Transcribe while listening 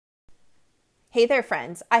Hey there,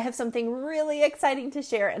 friends. I have something really exciting to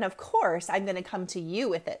share, and of course, I'm going to come to you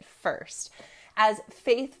with it first. As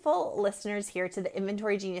faithful listeners here to the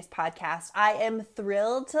Inventory Genius podcast, I am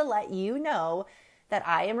thrilled to let you know that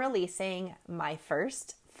I am releasing my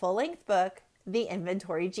first full-length book, The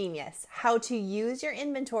Inventory Genius: How to Use Your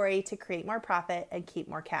Inventory to Create More Profit and Keep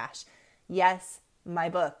More Cash. Yes, my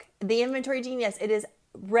book, The Inventory Genius. It is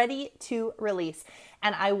ready to release,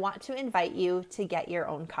 and I want to invite you to get your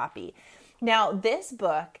own copy. Now, this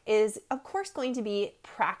book is, of course, going to be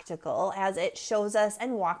practical as it shows us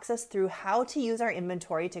and walks us through how to use our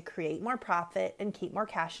inventory to create more profit and keep more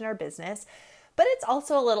cash in our business, but it's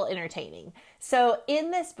also a little entertaining. So in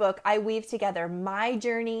this book, I weave together my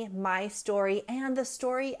journey, my story, and the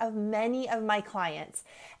story of many of my clients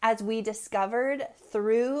as we discovered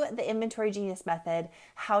through the Inventory Genius method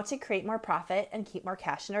how to create more profit and keep more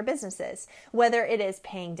cash in our businesses. Whether it is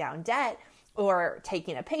paying down debt, or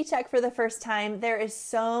taking a paycheck for the first time, there is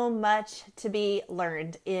so much to be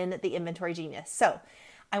learned in the Inventory Genius. So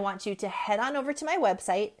I want you to head on over to my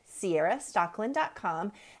website,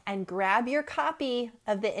 sierrastocklin.com, and grab your copy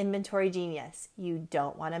of the Inventory Genius. You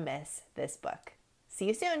don't want to miss this book. See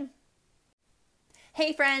you soon.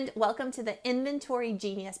 Hey friend, welcome to the Inventory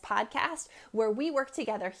Genius podcast, where we work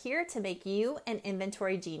together here to make you an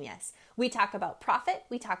inventory genius. We talk about profit,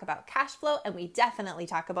 we talk about cash flow, and we definitely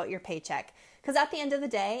talk about your paycheck. Because at the end of the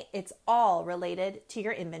day, it's all related to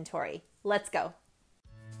your inventory. Let's go.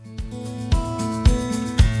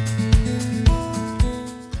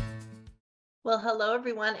 Well, hello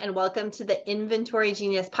everyone, and welcome to the Inventory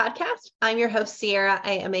Genius podcast. I'm your host, Sierra.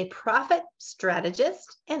 I am a profit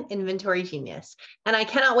strategist and inventory genius, and I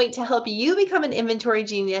cannot wait to help you become an inventory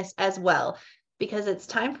genius as well, because it's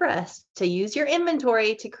time for us to use your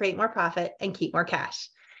inventory to create more profit and keep more cash.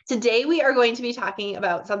 Today, we are going to be talking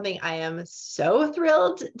about something I am so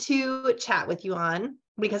thrilled to chat with you on,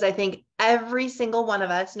 because I think every single one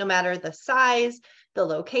of us, no matter the size, the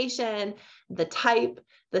location, the type,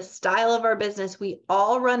 the style of our business, we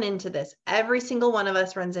all run into this. Every single one of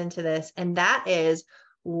us runs into this. And that is,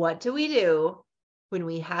 what do we do when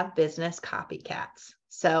we have business copycats?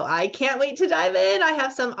 So I can't wait to dive in. I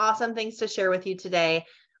have some awesome things to share with you today.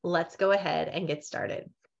 Let's go ahead and get started.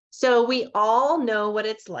 So we all know what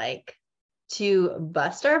it's like to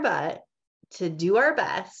bust our butt, to do our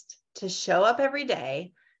best, to show up every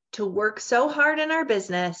day, to work so hard in our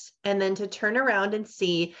business, and then to turn around and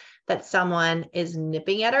see that someone is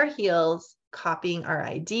nipping at our heels, copying our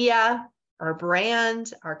idea, our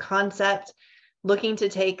brand, our concept, looking to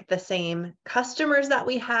take the same customers that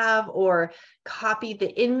we have or copy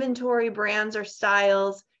the inventory brands or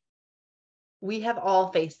styles. We have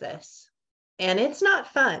all faced this, and it's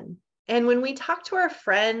not fun. And when we talk to our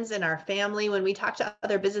friends and our family, when we talk to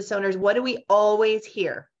other business owners, what do we always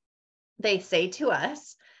hear? They say to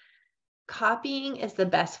us, copying is the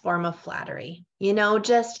best form of flattery.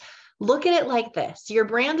 Just look at it like this. Your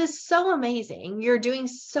brand is so amazing. You're doing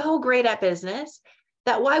so great at business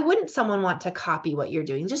that why wouldn't someone want to copy what you're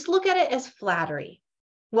doing? Just look at it as flattery.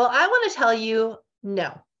 Well, I want to tell you,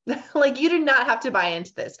 no, you do not have to buy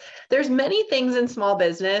into this. There's many things in small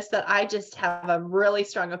business that I just have a really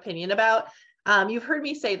strong opinion about. You've heard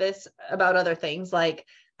me say this about other things like,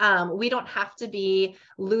 we don't have to be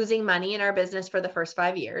losing money in our business for the first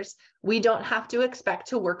 5 years. We don't have to expect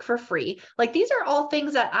to work for free. These are all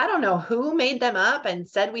things that I don't know who made them up and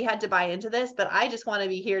said we had to buy into this, but I just want to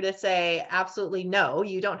be here to say absolutely no,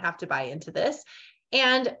 you don't have to buy into this.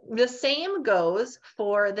 And the same goes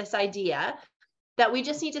for this idea that we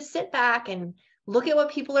just need to sit back and look at what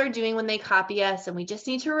people are doing when they copy us. And we just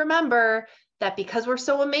need to remember that because we're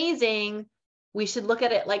so amazing, we should look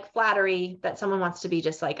at it like flattery that someone wants to be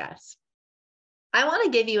just like us. I want to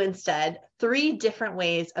give you instead 3 different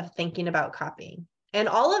ways of thinking about copying. And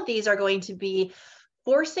all of these are going to be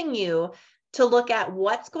forcing you to look at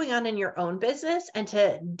what's going on in your own business and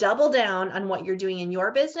to double down on what you're doing in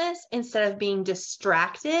your business instead of being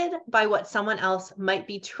distracted by what someone else might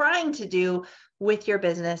be trying to do with your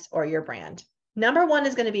business or your brand. Number 1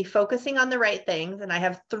 is going to be focusing on the right things. And I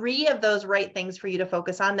have 3 of those right things for you to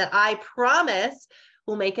focus on that I promise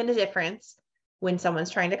will make a difference when someone's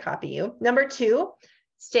trying to copy you. Number 2,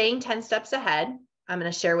 staying 10 steps ahead. I'm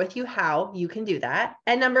going to share with you how you can do that.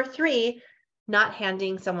 And number 3, not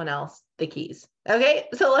handing someone else the keys. Okay,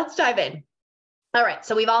 so let's dive in. All right,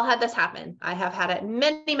 so we've all had this happen. I have had it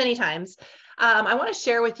many, many times. I want to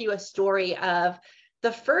share with you a story of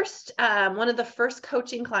one of the first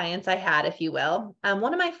coaching clients I had, if you will,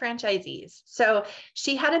 one of my franchisees. So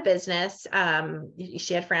she had a business.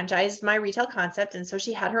 She had franchised my retail concept. And so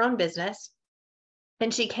she had her own business.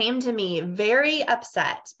 And she came to me very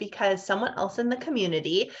upset because someone else in the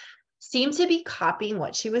community seemed to be copying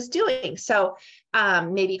what she was doing. So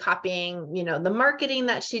maybe copying, the marketing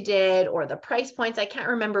that she did or the price points. I can't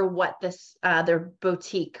remember what this their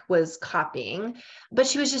boutique was copying, but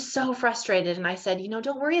she was just so frustrated. And I said,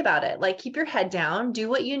 don't worry about it. Like, keep your head down, do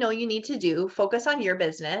what you know you need to do, focus on your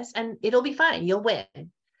business, and it'll be fine. You'll win.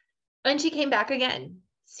 And she came back again.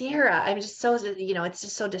 Sierra, I'm just so, it's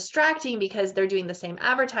just so distracting because they're doing the same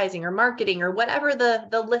advertising or marketing or whatever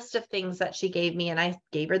the list of things that she gave me. And I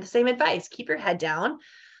gave her the same advice. Keep your head down,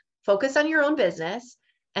 focus on your own business,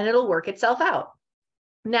 and it'll work itself out.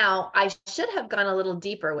 Now, I should have gone a little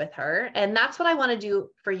deeper with her, and that's what I want to do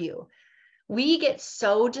for you. We get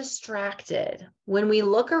so distracted when we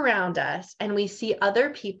look around us and we see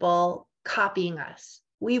other people copying us.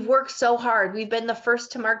 We've worked so hard. We've been the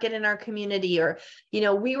first to market in our community, or,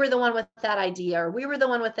 we were the one with that idea, or we were the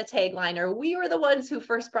one with the tagline, or we were the ones who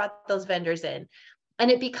first brought those vendors in.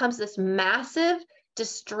 And it becomes this massive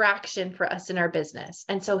distraction for us in our business.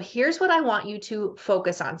 And so here's what I want you to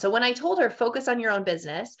focus on. So when I told her, focus on your own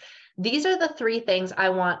business, these are the 3 things I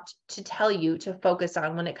want to tell you to focus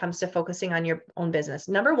on when it comes to focusing on your own business.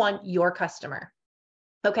 Number 1, your customer.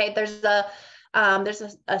 Okay. There's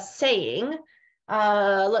a saying,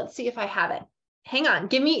 let's see if I have it. Hang on.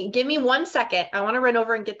 Give me 1 second. I want to run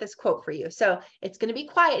over and get this quote for you. So it's going to be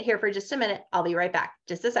quiet here for just a minute. I'll be right back.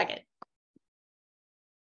 Just a second.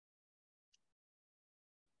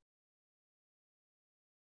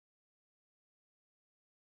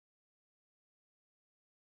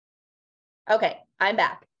 Okay, I'm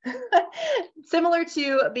back. Similar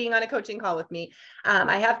to being on a coaching call with me,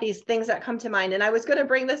 I have these things that come to mind, and I was going to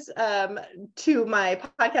bring this to my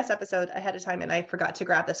podcast episode ahead of time, and I forgot to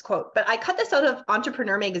grab this quote, but I cut this out of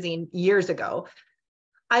Entrepreneur Magazine years ago.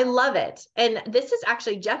 I love it. And this is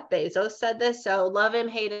actually Jeff Bezos said this. So love him,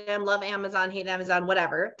 hate him, love Amazon, hate Amazon,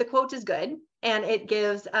 whatever. The quote is good. And it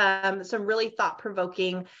gives some really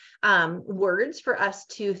thought-provoking words for us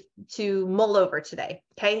to mull over today.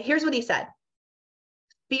 Okay, here's what he said.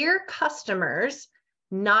 Fear customers,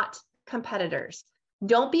 not competitors.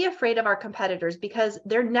 Don't be afraid of our competitors because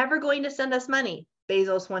they're never going to send us money,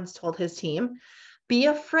 Bezos once told his team. Be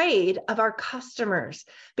afraid of our customers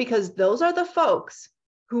because those are the folks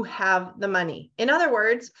who have the money. In other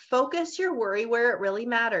words, focus your worry where it really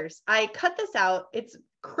matters. I cut this out. It's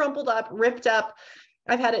crumpled up, ripped up.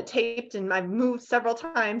 I've had it taped and I've moved several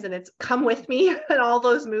times and it's come with me in all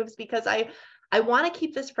those moves because I want to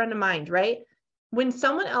keep this front of mind, right? When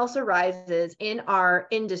someone else arises in our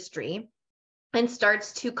industry and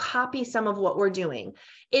starts to copy some of what we're doing,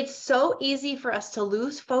 it's so easy for us to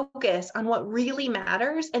lose focus on what really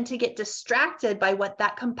matters and to get distracted by what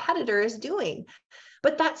that competitor is doing.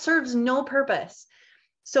 But that serves no purpose.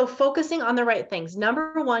 So focusing on the right things.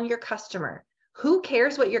 Number 1, your customer. Who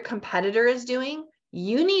cares what your competitor is doing?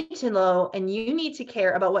 You need to know and you need to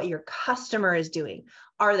care about what your customer is doing.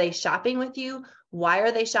 Are they shopping with you? Why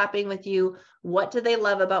are they shopping with you? What do they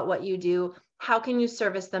love about what you do? How can you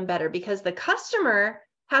service them better? Because the customer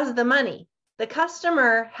has the money. The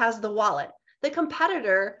customer has the wallet. The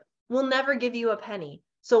competitor will never give you a penny.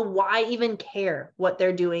 So why even care what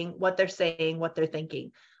they're doing, what they're saying, what they're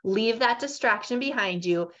thinking? Leave that distraction behind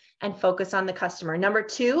you and focus on the customer. Number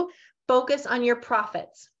 2, focus on your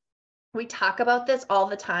profits. We talk about this all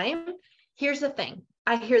the time. Here's the thing.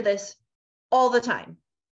 I hear this all the time,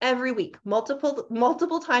 every week,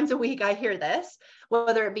 multiple times a week. I hear this,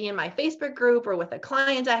 whether it be in my Facebook group or with a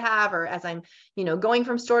client I have, or as I'm, going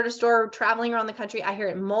from store to store, traveling around the country. I hear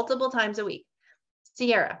it multiple times a week.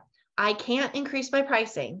 Sierra, I can't increase my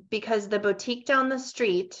pricing because the boutique down the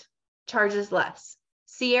street charges less.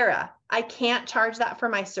 Sierra, I can't charge that for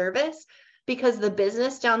my service because the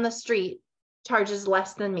business down the street charges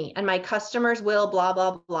less than me and my customers will blah,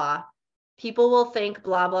 blah, blah. People will think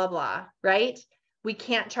blah, blah, blah, right? We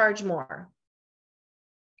can't charge more.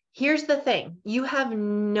 Here's the thing. You have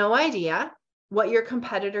no idea what your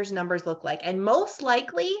competitors' numbers look like. And most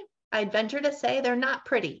likely, I'd venture to say they're not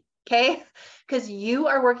pretty, okay? Because you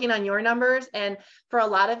are working on your numbers. And for a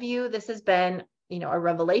lot of you, this has been, a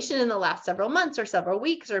revelation in the last several months or several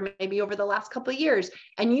weeks, or maybe over the last couple of years.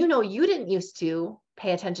 And you didn't used to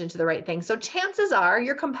pay attention to the right things. So chances are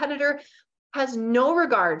your competitor has no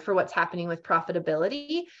regard for what's happening with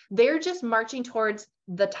profitability. They're just marching towards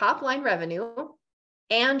the top line revenue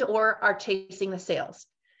and or are chasing the sales.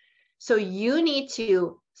 So you need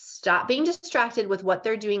to stop being distracted with what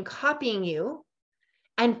they're doing, copying you,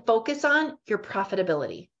 and focus on your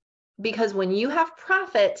profitability. Because when you have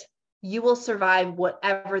profit, you will survive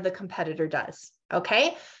whatever the competitor does.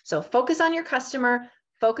 Okay. So focus on your customer,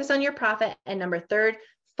 focus on your profit. And number third,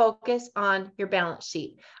 focus on your balance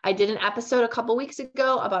sheet. I did an episode a couple weeks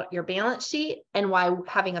ago about your balance sheet and why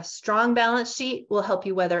having a strong balance sheet will help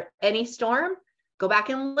you weather any storm. Go back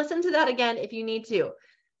and listen to that again if you need to.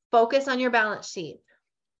 Focus on your balance sheet.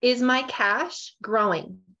 Is my cash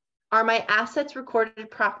growing? Are my assets recorded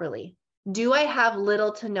properly? Do I have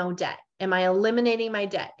little to no debt? Am I eliminating my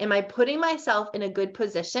debt? Am I putting myself in a good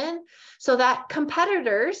position so that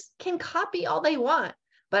competitors can copy all they want?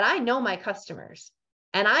 But I know my customers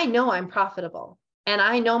and I know I'm profitable and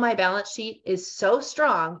I know my balance sheet is so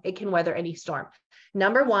strong it can weather any storm.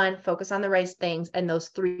 Number one, focus on the right things and those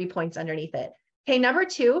 3 points underneath it. Okay, number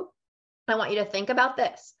two, I want you to think about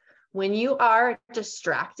this. When you are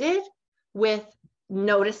distracted with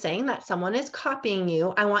noticing that someone is copying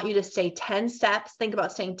you, I want you to stay 10 steps. Think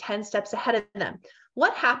about staying 10 steps ahead of them.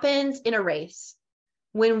 What happens in a race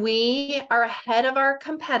when we are ahead of our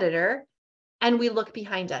competitor and we look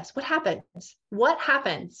behind us? What happens? What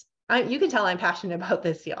happens? You can tell I'm passionate about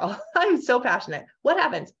this, y'all. I'm so passionate. What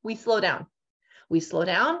happens? We slow down. We slow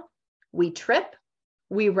down. We trip.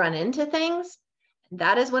 We run into things.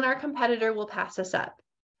 That is when our competitor will pass us up.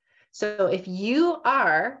 So if you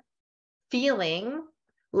are feeling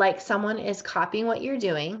like someone is copying what you're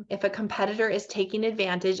doing, if a competitor is taking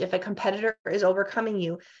advantage, if a competitor is overcoming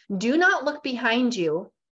you, do not look behind you.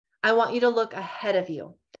 I want you to look ahead of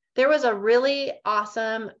you. There was a really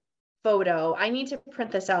awesome photo. I need to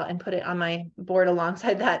print this out and put it on my board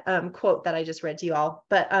alongside that quote that I just read to you all.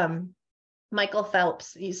 But Michael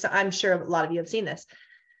Phelps, I'm sure a lot of you have seen this.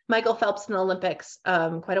 Michael Phelps in the Olympics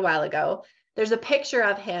quite a while ago. There's a picture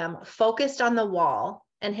of him focused on the wall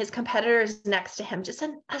and his competitor is next to him, just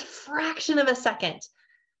a fraction of a second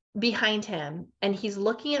behind him. And he's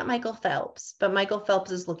looking at Michael Phelps, but Michael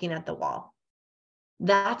Phelps is looking at the wall.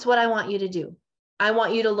 That's what I want you to do. I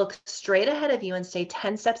want you to look straight ahead of you and stay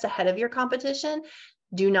 10 steps ahead of your competition.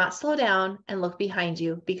 Do not slow down and look behind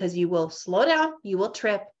you, because you will slow down, you will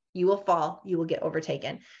trip, you will fall, you will get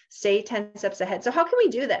overtaken. Stay 10 steps ahead. So how can we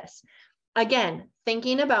do this? Again,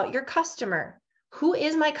 thinking about your customer. Who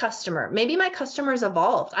is my customer? Maybe my customer's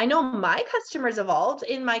evolved. I know my customer's evolved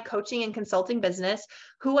in my coaching and consulting business.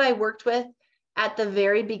 Who I worked with at the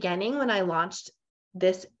very beginning when I launched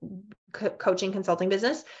this coaching consulting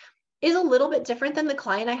business is a little bit different than the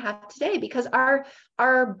client I have today, because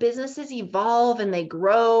our businesses evolve and they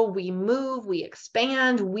grow, we move, we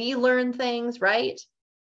expand, we learn things, right?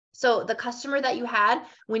 So the customer that you had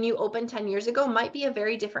when you opened 10 years ago might be a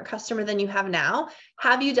very different customer than you have now.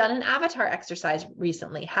 Have you done an avatar exercise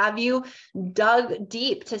recently? Have you dug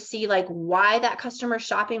deep to see like why that customer is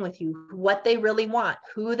shopping with you, what they really want,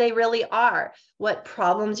 who they really are, what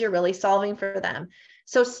problems you're really solving for them?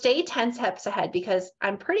 So stay 10 steps ahead, because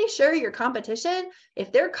I'm pretty sure your competition,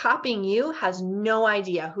 if they're copying you, has no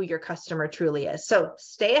idea who your customer truly is. So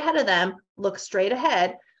stay ahead of them, look straight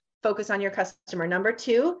ahead, focus on your customer. Number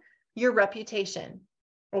two, your reputation.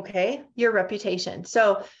 Okay, your reputation.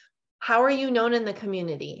 So how are you known in the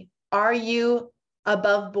community? Are you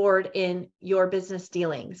above board in your business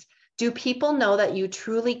dealings? Do people know that you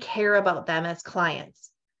truly care about them as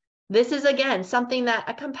clients? This is, again, something that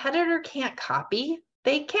a competitor can't copy.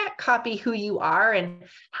 They can't copy who you are and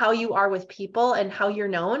how you are with people and how you're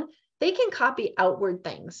known. They can copy outward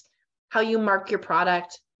things, how you mark your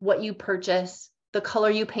product, what you purchase, the color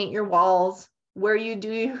you paint your walls, where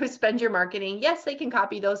you spend your marketing. Yes, they can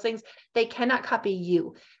copy those things. They cannot copy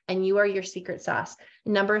you, and you are your secret sauce.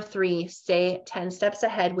 Number three, stay 10 steps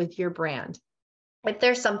ahead with your brand. If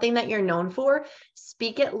there's something that you're known for,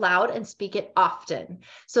 speak it loud and speak it often,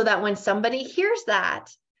 so that when somebody hears that,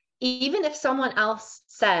 even if someone else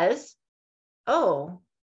says, oh,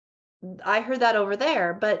 I heard that over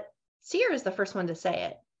there, but Sierra is the first one to say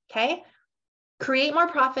it. Okay. Create more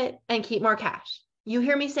profit and keep more cash. You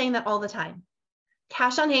hear me saying that all the time.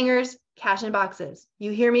 Cash on hangers, cash in boxes.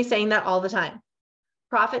 You hear me saying that all the time.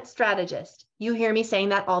 Profit strategist. You hear me saying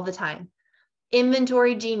that all the time.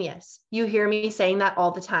 Inventory genius. You hear me saying that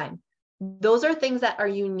all the time. Those are things that are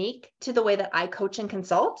unique to the way that I coach and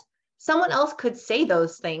consult. Someone else could say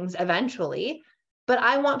those things eventually, but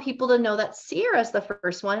I want people to know that Sierra is the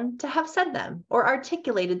first one to have said them or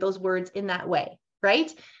articulated those words in that way,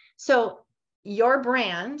 right? So your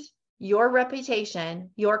brand, your reputation,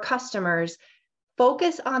 your customers,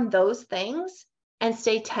 focus on those things and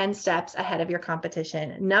stay 10 steps ahead of your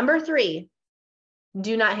competition. Number three,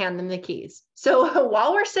 do not hand them the keys. So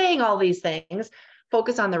while we're saying all these things,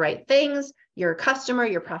 focus on the right things, your customer,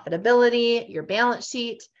 your profitability, your balance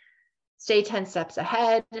sheet, stay 10 steps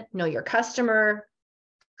ahead, know your customer,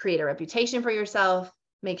 create a reputation for yourself,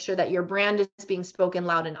 make sure that your brand is being spoken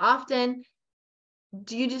loud and often.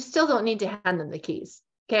 you just still don't need to hand them the keys.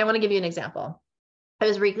 Okay, I want to give you an example. I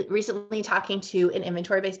was recently talking to an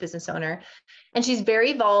inventory-based business owner, and she's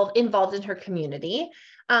very involved in her community.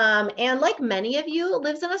 And like many of you,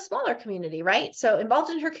 lives in a smaller community, right? So involved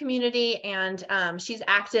in her community, and she's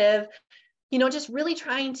active, just really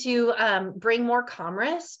trying to bring more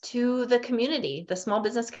commerce to the community, the small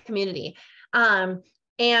business community.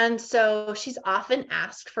 And so she's often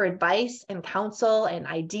asked for advice and counsel and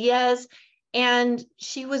ideas. And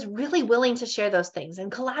she was really willing to share those things.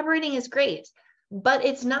 And collaborating is great, but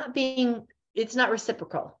it's not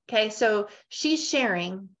reciprocal. Okay. So she's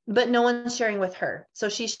sharing, but no one's sharing with her. So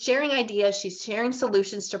she's sharing ideas, she's sharing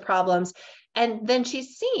solutions to problems. And then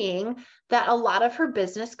she's seeing that a lot of her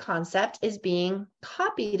business concept is being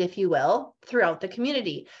copied, if you will, throughout the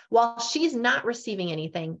community, while she's not receiving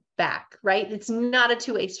anything back, right? It's not a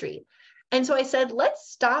two-way street. And so I said,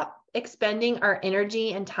 let's stop expending our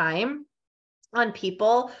energy and time on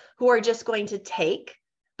people who are just going to take,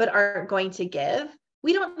 but aren't going to give.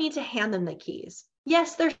 We don't need to hand them the keys.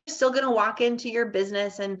 Yes, they're still going to walk into your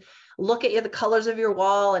business and look at the colors of your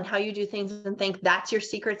wall and how you do things and think that's your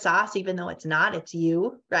secret sauce, even though it's not, it's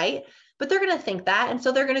you, right? But they're going to think that. And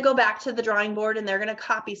so they're going to go back to the drawing board and they're going to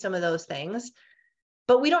copy some of those things.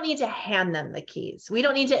 But we don't need to hand them the keys. We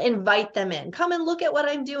don't need to invite them in. Come and look at what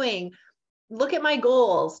I'm doing. Look at my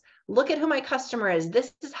goals. Look at who my customer is.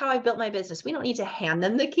 This is how I built my business. We don't need to hand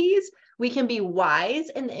them the keys. We can be wise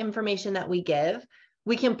in the information that we give.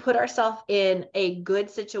 We can put ourselves in a good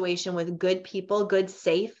situation with good people, good,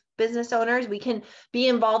 safe business owners. We can be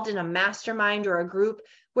involved in a mastermind or a group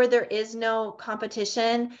where there is no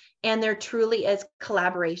competition and there truly is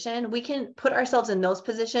collaboration. We can put ourselves in those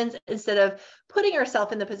positions instead of putting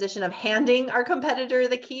ourselves in the position of handing our competitor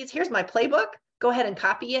the keys. Here's my playbook. Go ahead and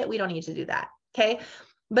copy it. We don't need to do that. Okay.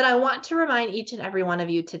 But I want to remind each and every one of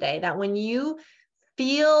you today that when you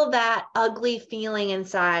feel that ugly feeling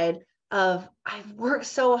inside of, I've worked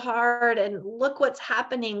so hard and look what's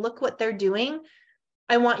happening, look what they're doing,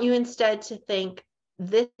 I want you instead to think,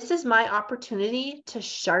 this is my opportunity to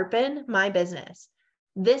sharpen my business.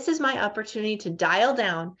 This is my opportunity to dial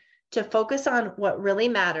down, to focus on what really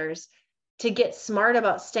matters, to get smart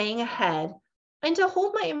about staying ahead, and to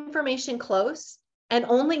hold my information close and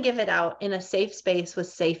only give it out in a safe space with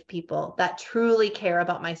safe people that truly care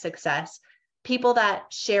about my success, people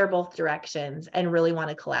that share both directions and really want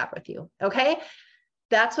to collab with you. Okay.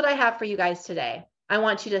 That's what I have for you guys today. I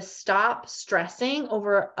want you to stop stressing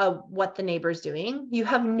over what the neighbor's doing. You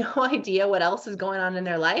have no idea what else is going on in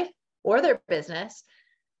their life or their business.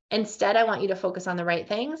 Instead, I want you to focus on the right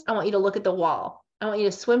things. I want you to look at the wall. I want you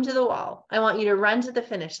to swim to the wall. I want you to run to the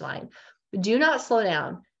finish line. Do not slow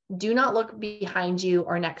down. Do not look behind you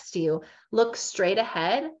or next to you. Look straight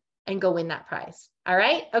ahead and go win that prize. All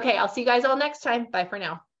right. Okay. I'll see you guys all next time. Bye for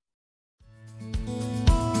now.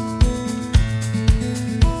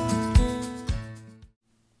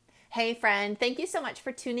 Hey friend, thank you so much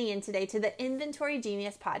for tuning in today to the Inventory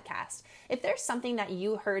Genius podcast. If there's something that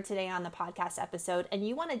you heard today on the podcast episode and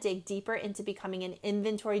you want to dig deeper into becoming an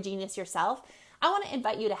inventory genius yourself, I want to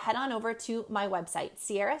invite you to head on over to my website,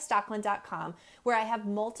 sierrastocklin.com, where I have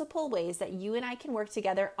multiple ways that you and I can work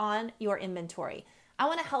together on your inventory. I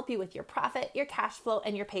want to help you with your profit, your cash flow,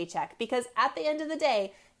 and your paycheck, because at the end of the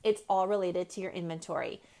day, it's all related to your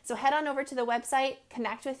inventory. So head on over to the website,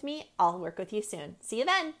 connect with me. I'll work with you soon. See you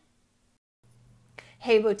then.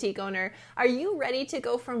 Hey boutique owner, are you ready to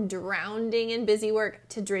go from drowning in busy work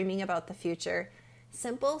to dreaming about the future?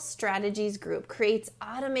 Simple Strategies Group creates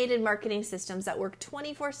automated marketing systems that work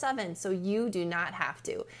 24/7 so you do not have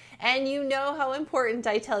to. And you know how important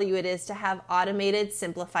I tell you it is to have automated,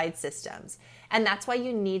 simplified systems. And that's why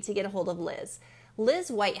you need to get a hold of Liz. Liz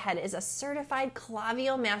Whitehead is a certified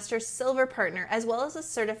Klaviyo Master Silver partner as well as a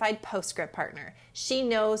certified PostScript partner. She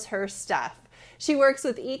knows her stuff. She works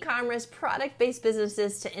with e-commerce product-based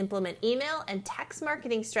businesses to implement email and text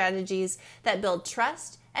marketing strategies that build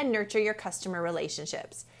trust and nurture your customer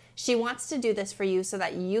relationships. She wants to do this for you so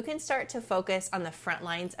that you can start to focus on the front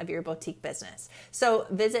lines of your boutique business. So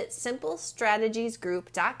visit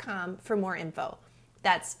simplestrategiesgroup.com for more info.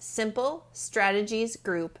 That's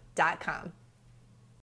simplestrategiesgroup.com.